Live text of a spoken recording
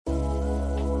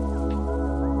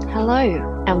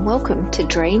Hello, and welcome to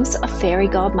Dreams of Fairy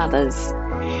Godmothers.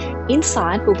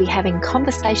 Inside, we'll be having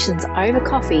conversations over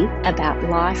coffee about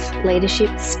life,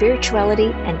 leadership, spirituality,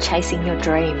 and chasing your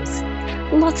dreams.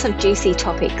 Lots of juicy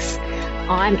topics.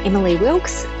 I'm Emily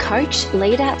Wilkes, coach,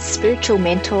 leader, spiritual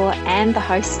mentor, and the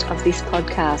host of this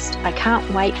podcast. I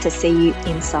can't wait to see you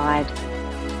inside.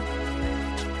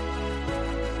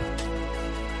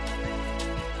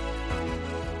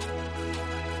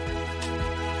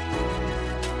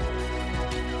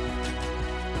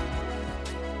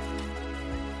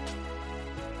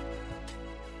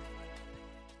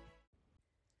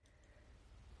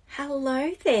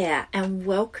 Hello there, and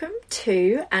welcome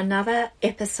to another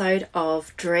episode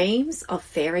of Dreams of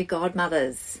Fairy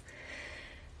Godmothers.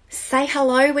 Say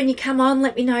hello when you come on,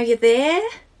 let me know you're there.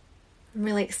 I'm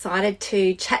really excited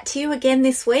to chat to you again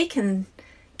this week and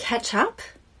catch up.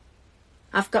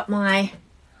 I've got my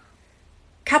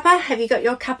cuppa. Have you got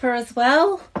your cuppa as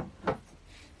well?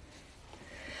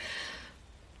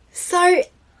 So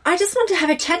I just want to have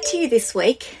a chat to you this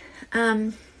week.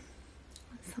 Someone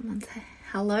say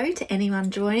hello to anyone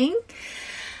joining.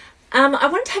 I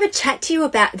wanted to have a chat to you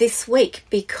about this week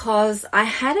because I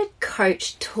had a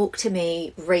coach talk to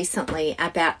me recently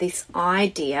about this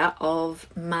idea of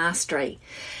mastery,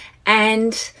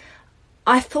 and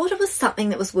I thought it was something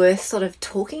that was worth sort of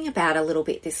talking about a little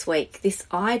bit this week. This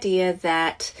idea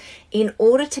that in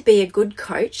order to be a good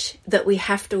coach, that we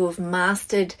have to have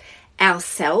mastered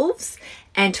ourselves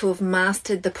and to have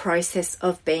mastered the process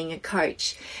of being a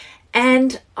coach.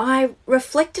 And I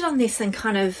reflected on this and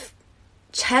kind of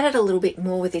chatted a little bit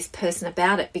more with this person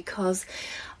about it, because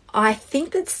I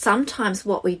think that sometimes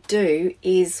what we do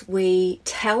is we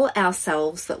tell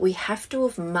ourselves that we have to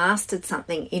have mastered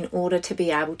something in order to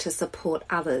be able to support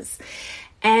others.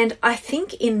 And I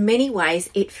think in many ways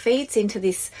it feeds into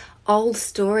this old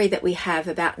story that we have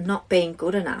about not being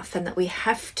good enough, and that we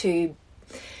have to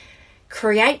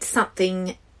create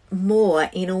something more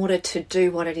in order to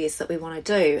do what it is that we want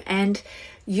to do. And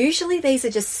usually these are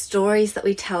just stories that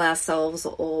we tell ourselves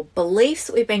or beliefs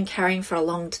that we've been carrying for a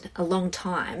long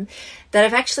time that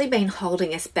have actually been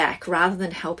holding us back rather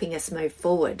than helping us move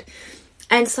forward.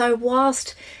 And so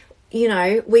whilst,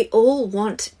 we all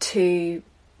want to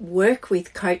work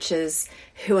with coaches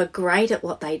who are great at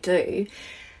what they do,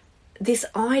 this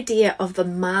idea of the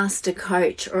master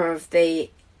coach or of the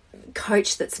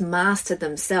coach that's mastered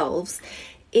themselves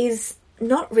is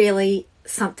not really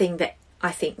something that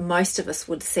I think most of us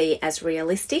would see as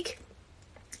realistic,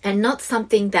 and not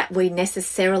something that we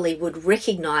necessarily would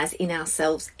recognise in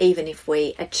ourselves even if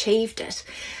we achieved it.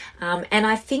 And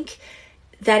I think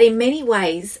that in many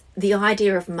ways the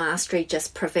idea of mastery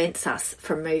just prevents us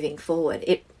from moving forward.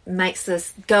 It makes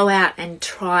us go out and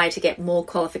try to get more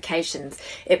qualifications.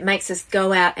 It makes us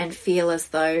go out and feel as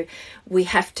though we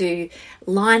have to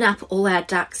line up all our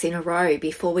ducks in a row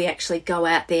before we actually go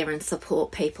out there and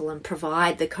support people and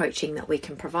provide the coaching that we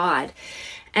can provide.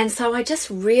 And so I just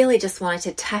wanted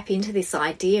to tap into this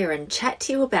idea and chat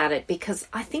to you about it, because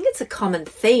I think it's a common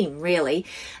theme, really.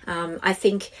 I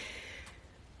think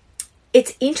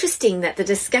it's interesting that the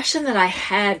discussion that I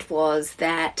had was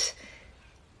that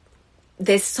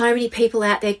there's so many people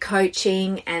out there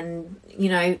coaching and,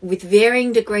 with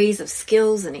varying degrees of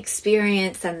skills and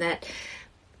experience, and that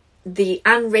the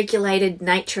unregulated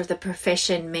nature of the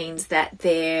profession means that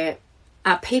there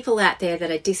are people out there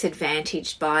that are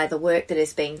disadvantaged by the work that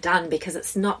is being done because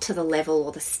it's not to the level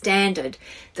or the standard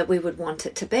that we would want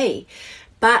it to be.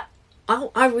 But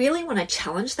I really want to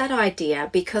challenge that idea,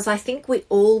 because I think we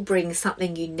all bring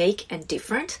something unique and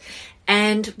different,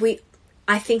 and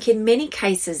I think in many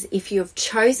cases, if you have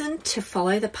chosen to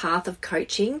follow the path of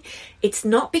coaching, it's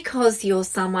not because you're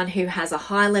someone who has a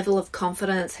high level of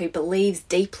confidence, who believes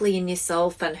deeply in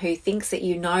yourself, and who thinks that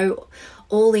you know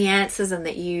all the answers and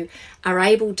that you are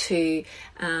able to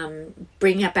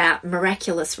bring about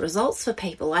miraculous results for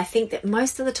people. I think that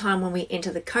most of the time when we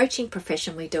enter the coaching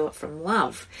profession, we do it from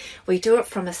love. We do it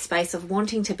from a space of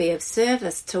wanting to be of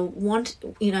service,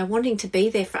 wanting to be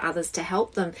there for others, to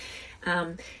help them,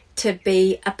 to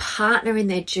be a partner in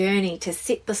their journey, to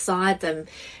sit beside them,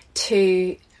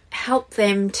 to help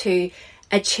them to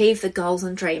achieve the goals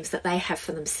and dreams that they have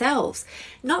for themselves.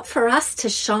 Not for us to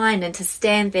shine and to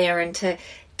stand there and to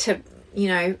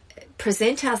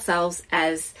present ourselves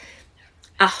as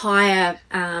a higher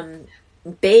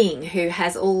being who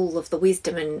has all of the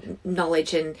wisdom and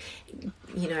knowledge and,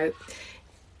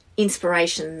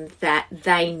 inspiration that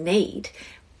they need.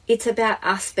 it's about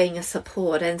us being a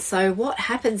support. And so what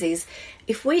happens is,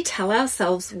 if we tell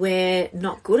ourselves we're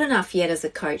not good enough yet as a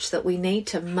coach, that we need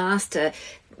to master,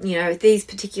 these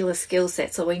particular skill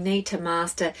sets, or we need to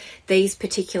master these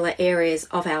particular areas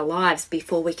of our lives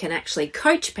before we can actually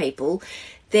coach people,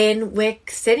 then we're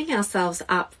setting ourselves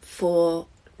up for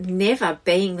never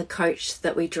being the coach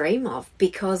that we dream of,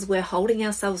 because we're holding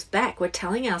ourselves back. We're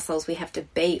telling ourselves we have to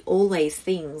be all these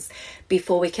things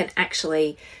before we can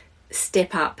actually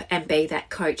step up and be that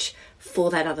coach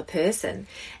for that other person.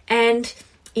 And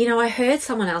I heard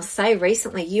someone else say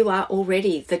recently, you are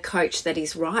already the coach that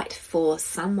is right for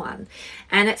someone.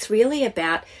 And it's really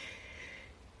about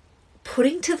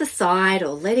putting to the side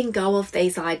or letting go of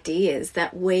these ideas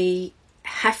that we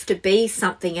have to be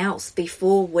something else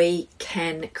before we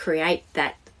can create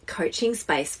that coaching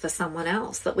space for someone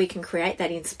else, that we can create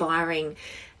that inspiring,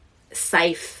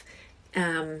 safe,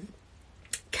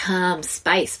 calm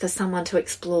space for someone to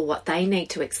explore what they need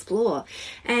to explore.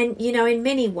 And, in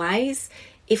many ways,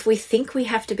 if we think we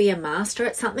have to be a master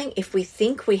at something, if we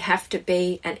think we have to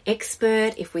be an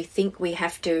expert, if we think we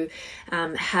have to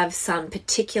have some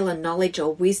particular knowledge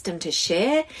or wisdom to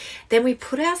share, then we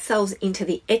put ourselves into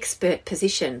the expert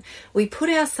position. We put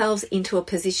ourselves into a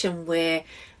position where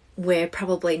we're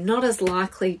probably not as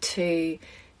likely to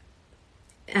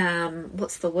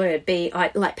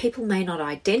people may not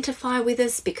identify with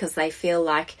us because they feel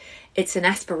like it's an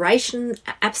aspirational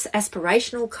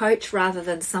coach rather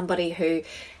than somebody who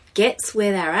gets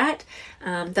where they're at,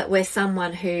 that we're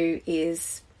someone who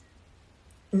is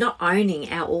not owning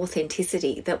our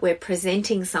authenticity, that we're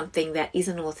presenting something that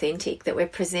isn't authentic, that we're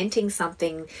presenting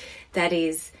something that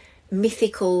is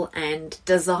mythical and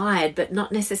desired, but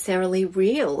not necessarily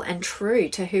real and true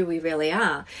to who we really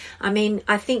are. I mean,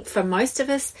 I think for most of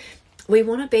us, we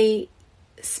want to be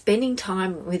spending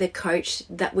time with a coach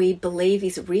that we believe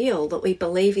is real, that we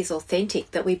believe is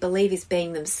authentic, that we believe is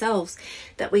being themselves,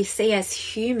 that we see as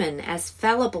human, as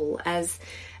fallible, as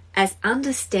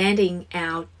understanding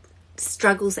our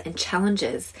struggles and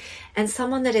challenges, and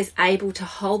someone that is able to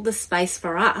hold the space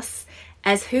for us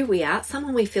as who we are,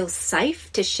 someone we feel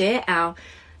safe to share our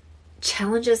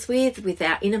challenges with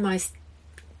our innermost,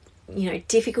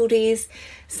 difficulties,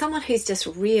 someone who's just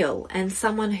real and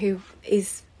someone who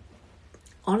is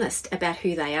honest about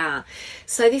who they are.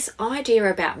 So this idea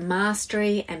about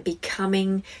mastery and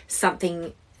becoming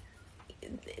something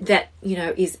that,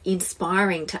 is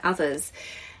inspiring to others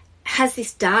has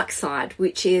this dark side,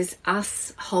 which is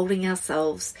us holding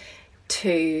ourselves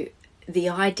to the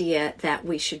idea that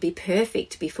we should be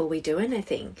perfect before we do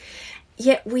anything.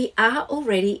 Yet we are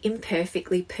already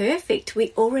imperfectly perfect.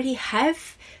 We already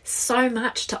have so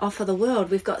much to offer the world.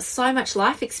 We've got so much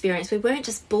life experience. We weren't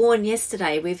just born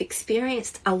yesterday. We've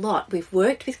experienced a lot. We've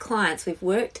worked with clients. We've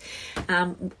worked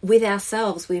with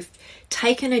ourselves. We've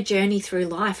taken a journey through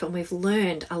life and we've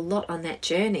learned a lot on that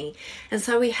journey. And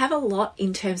so we have a lot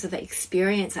in terms of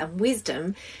experience and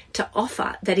wisdom to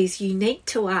offer that is unique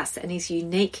to us and is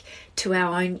unique to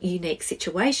our own unique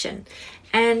situation.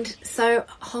 And so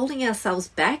holding ourselves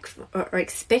back or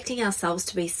expecting ourselves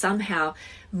to be somehow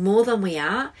more than we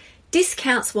are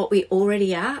discounts what we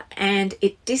already are, and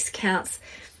it discounts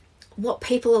what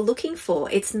people are looking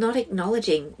for. It's not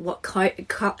acknowledging what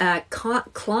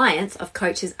clients of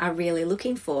coaches are really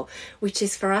looking for, which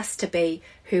is for us to be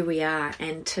who we are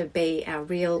and to be our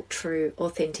real, true,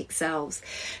 authentic selves.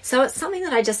 So it's something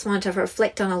that I just want to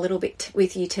reflect on a little bit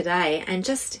with you today, and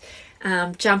just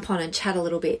jump on and chat a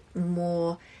little bit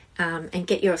more and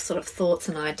get your sort of thoughts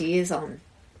and ideas on.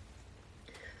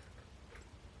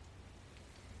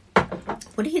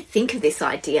 What do you think of this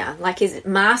idea? Like, is it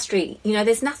mastery?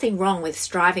 There's nothing wrong with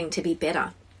striving to be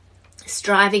better,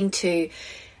 striving to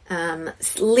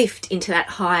lift into that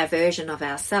higher version of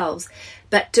ourselves,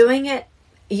 but doing it,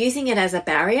 using it as a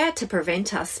barrier to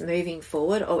prevent us moving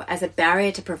forward, or as a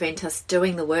barrier to prevent us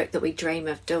doing the work that we dream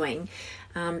of doing,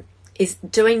 is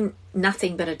doing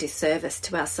nothing but a disservice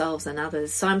to ourselves and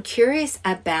others. So I'm curious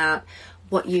about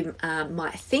what you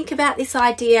might think about this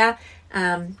idea.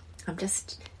 I'm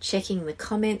just checking the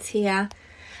comments here.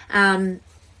 What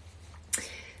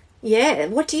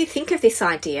do you think of this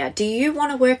idea? Do you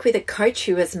want to work with a coach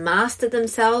who has mastered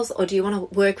themselves, or do you want to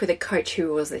work with a coach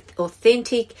who is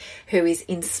authentic, who is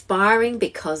inspiring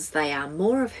because they are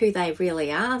more of who they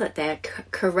really are, that they're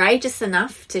courageous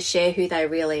enough to share who they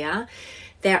really are?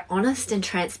 They're honest and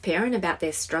transparent about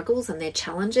their struggles and their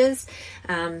challenges.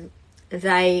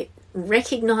 They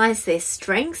recognize their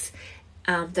strengths,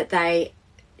 that they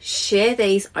share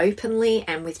these openly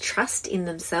and with trust in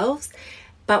themselves,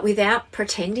 but without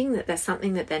pretending that they're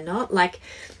something that they're not. Like,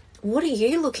 what are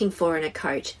you looking for in a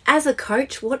coach? As a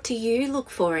coach, what do you look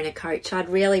for in a coach? I'd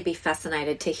really be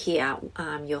fascinated to hear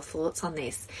your thoughts on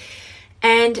this.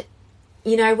 And,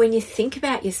 you know, when you think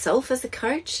about yourself as a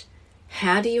coach,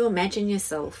 how do you imagine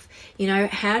yourself? You know,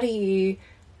 how do you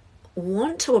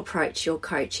want to approach your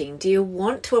coaching? Do you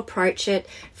want to approach it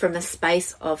from a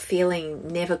space of feeling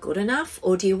never good enough,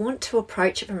 or do you want to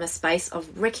approach it from a space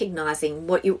of recognizing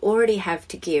what you already have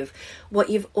to give, what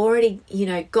you've already, you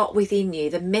know, got within you,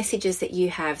 the messages that you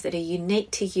have that are unique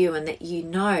to you and that you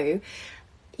know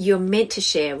you're meant to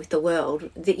share with the world,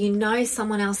 that you know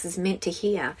someone else is meant to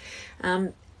hear?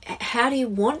 How do you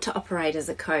want to operate as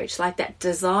a coach? Like that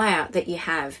desire that you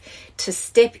have to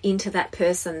step into that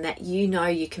person that you know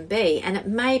you can be. And it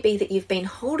may be that you've been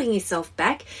holding yourself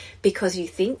back because you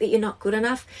think that you're not good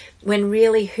enough, when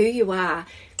really who you are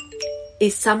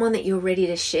is someone that you're ready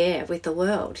to share with the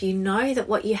world. You know that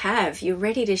what you have, you're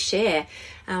ready to share,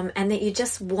 and that you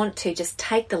just want to just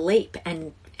take the leap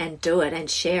and do it and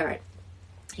share it.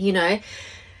 You know,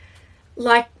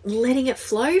 like letting it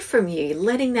flow from you,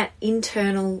 letting that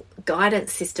internal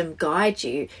guidance system guide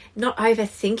you, not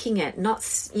overthinking it,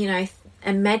 not, you know,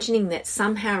 imagining that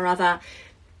somehow or other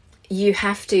you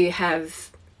have to have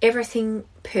everything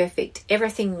perfect,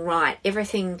 everything right,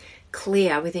 everything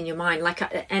clear within your mind. Like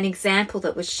an example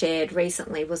that was shared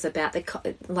recently was about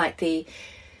the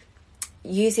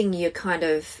using your kind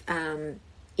of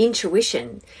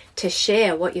intuition to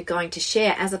share what you're going to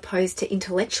share, as opposed to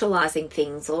intellectualizing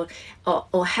things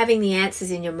or having the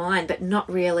answers in your mind but not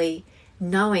really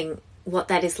knowing what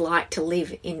that is like to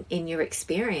live in your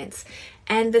experience.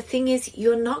 And the thing is,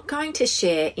 you're not going to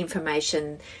share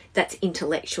information that's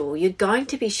intellectual. You're going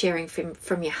to be sharing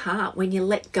from your heart when you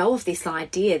let go of this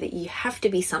idea that you have to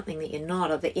be something that you're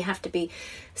not, or that you have to be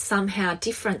somehow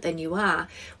different than you are.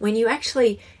 When you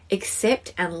actually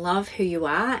accept and love who you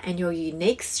are and your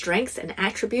unique strengths and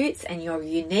attributes and your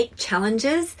unique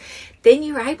challenges, then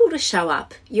you're able to show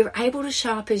up. You're able to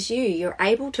show up as you. You're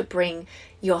able to bring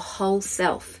your whole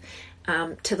self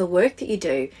to the work that you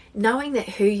do, knowing that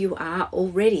who you are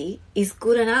already is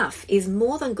good enough, is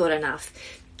more than good enough,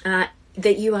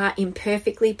 that you are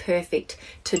imperfectly perfect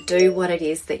to do what it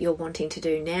is that you're wanting to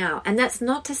do now. And that's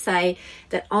not to say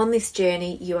that on this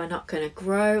journey you are not going to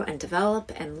grow and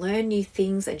develop and learn new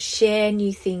things and share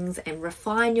new things and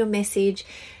refine your message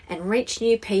and reach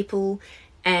new people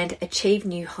and achieve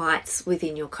new heights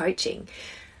within your coaching.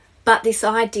 But this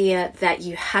idea that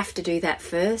you have to do that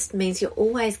first means you're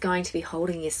always going to be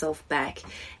holding yourself back.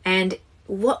 And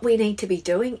what we need to be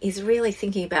doing is really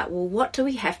thinking about, well, what do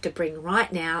we have to bring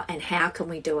right now, and how can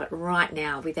we do it right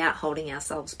now without holding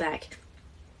ourselves back?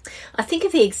 I think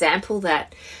of the example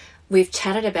that we've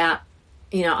chatted about,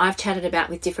 you know, I've chatted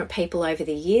about with different people over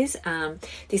the years,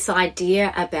 this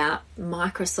idea about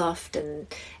Microsoft and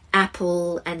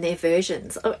Apple and their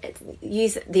versions.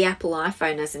 Use the Apple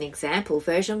iPhone as an example.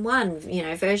 Version 1, you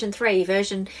know, version 3,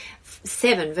 version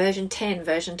 7, version 10,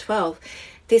 version 12.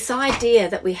 This idea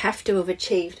that we have to have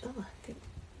achieved... Oh, I think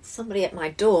somebody at my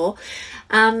door.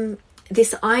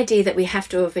 This idea that we have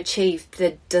to have achieved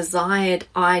the desired,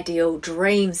 ideal,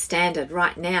 dream standard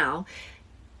right now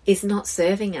is not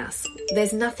serving us.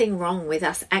 There's nothing wrong with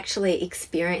us actually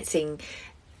experiencing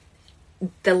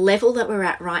the level that we're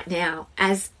at right now,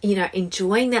 as, you know,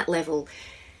 enjoying that level,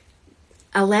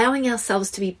 allowing ourselves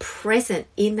to be present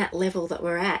in that level that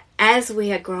we're at as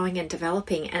we are growing and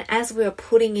developing, and as we are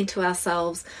putting into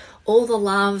ourselves all the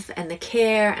love and the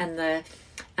care and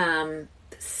the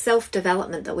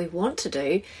self-development that we want to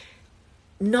do,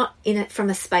 not in it from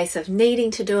a space of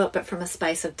needing to do it, but from a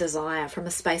space of desire, from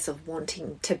a space of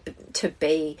wanting to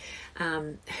be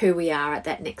who we are at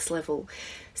that next level.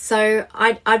 So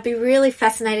I'd be really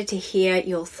fascinated to hear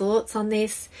your thoughts on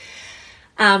this.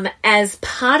 As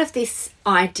part of this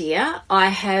idea, I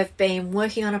have been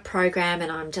working on a program,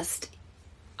 and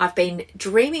I've been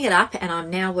dreaming it up, and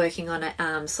I'm now working on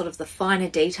it, sort of the finer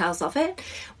details of it.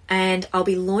 And I'll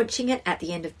be launching it at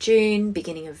the end of June,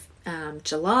 beginning of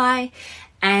July.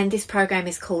 And this program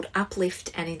is called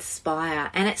Uplift and Inspire.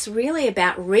 And it's really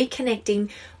about reconnecting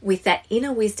with that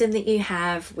inner wisdom that you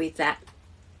have, with that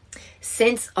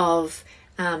sense of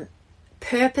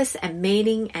purpose and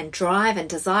meaning and drive and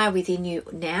desire within you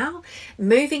now,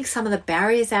 moving some of the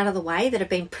barriers out of the way that have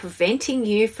been preventing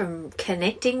you from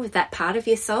connecting with that part of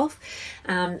yourself,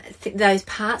 those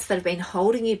parts that have been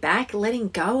holding you back, letting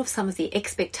go of some of the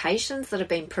expectations that have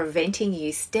been preventing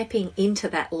you stepping into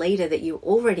that leader that you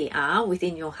already are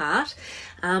within your heart,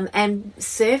 and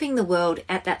serving the world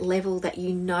at that level that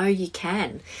you know you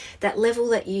can, that level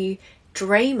that you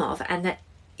dream of and that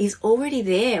is already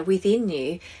there within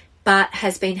you, but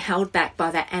has been held back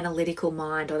by that analytical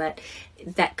mind, or that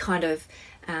kind of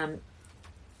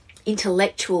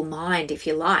intellectual mind, if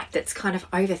you like, that's kind of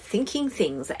overthinking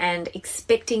things and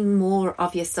expecting more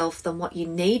of yourself than what you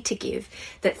need to give,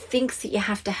 that thinks that you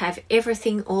have to have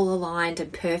everything all aligned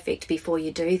and perfect before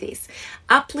you do this.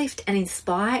 Uplift and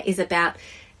Inspire is about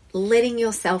letting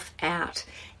yourself out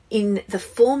in the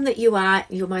form that you are,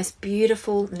 your most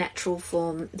beautiful natural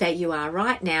form that you are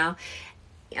right now.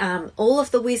 All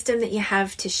of the wisdom that you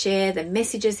have to share, the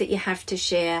messages that you have to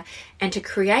share, and to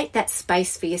create that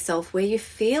space for yourself where you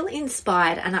feel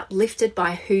inspired and uplifted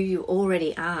by who you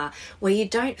already are, where you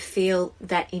don't feel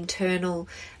that internal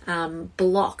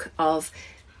block of,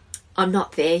 I'm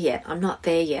not there yet, I'm not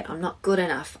there yet, I'm not good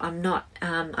enough, I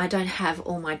don't have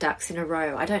all my ducks in a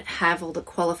row, I don't have all the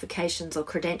qualifications or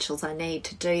credentials I need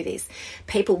to do this.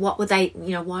 People, why would they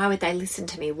listen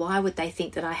to me? Why would they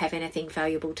think that I have anything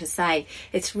valuable to say?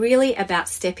 It's really about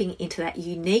stepping into that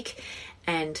unique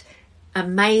and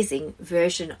amazing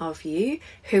version of you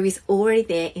who is already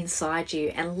there inside you,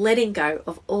 and letting go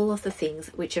of all of the things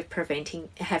which have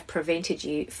prevented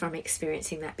you from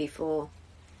experiencing that before.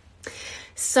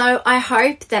 So I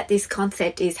hope that this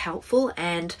concept is helpful,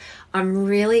 and I'm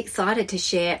really excited to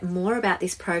share more about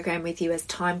this program with you as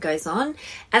time goes on.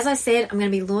 As I said, I'm going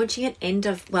to be launching it I'm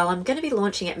going to be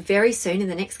launching it very soon in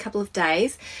the next couple of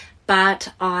days,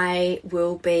 but I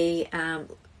will be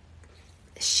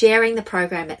sharing the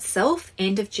program itself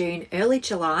end of June, early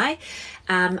July.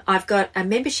 I've got a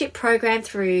membership program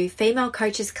through Female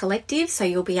Coaches Collective, so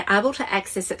you'll be able to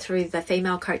access it through the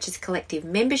Female Coaches Collective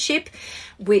membership,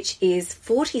 which is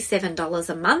 $47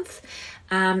 a month.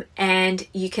 And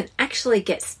you can actually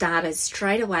get started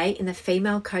straight away in the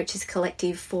Female Coaches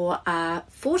Collective for a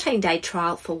 14-day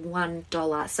trial for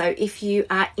 $1. So if you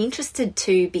are interested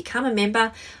to become a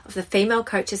member of the Female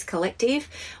Coaches Collective,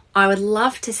 I would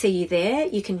love to see you there.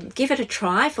 You can give it a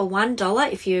try for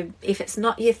 $1. If it's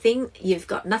not your thing, you've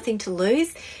got nothing to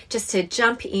lose. Just to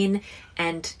jump in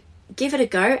and give it a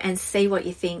go and see what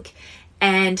you think.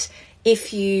 And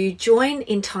if you join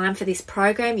in time for this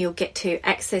program, you'll get to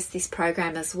access this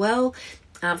program as well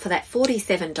for that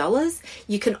 $47.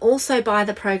 You can also buy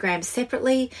the program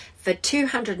separately for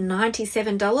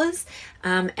 $297.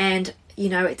 And,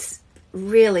 it's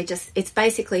really it's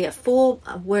basically a 4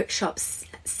 workshops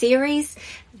series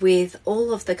with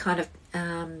all of the kind of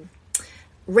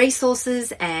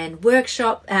resources and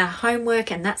workshop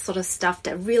homework and that sort of stuff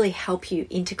to really help you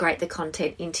integrate the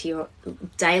content into your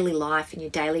daily life and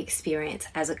your daily experience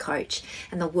as a coach,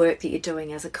 and the work that you're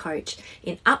doing as a coach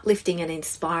in uplifting and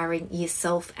inspiring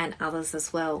yourself and others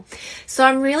as well. So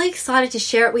I'm really excited to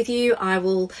share it with you. I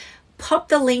will pop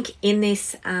the link in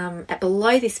this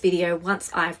below this video once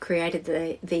I've created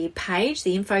the page,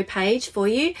 the info page for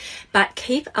you, but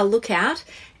keep a lookout,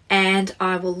 and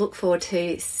I will look forward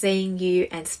to seeing you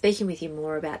and speaking with you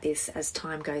more about this as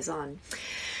time goes on.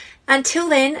 Until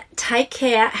then, take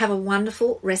care. Have a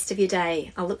wonderful rest of your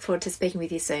day. I look forward to speaking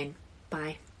with you soon.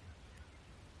 Bye.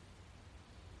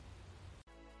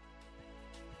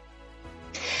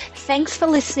 Thanks for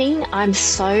listening. I'm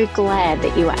so glad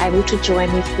that you were able to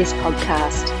join me for this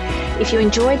podcast. If you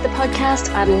enjoyed the podcast,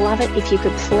 I'd love it if you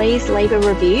could please leave a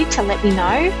review to let me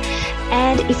know.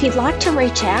 And if you'd like to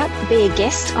reach out, be a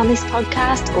guest on this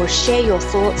podcast, or share your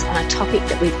thoughts on a topic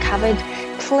that we've covered,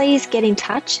 please get in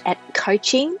touch at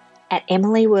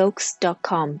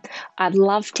coaching@emilywilkes.com. I'd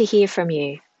love to hear from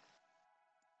you.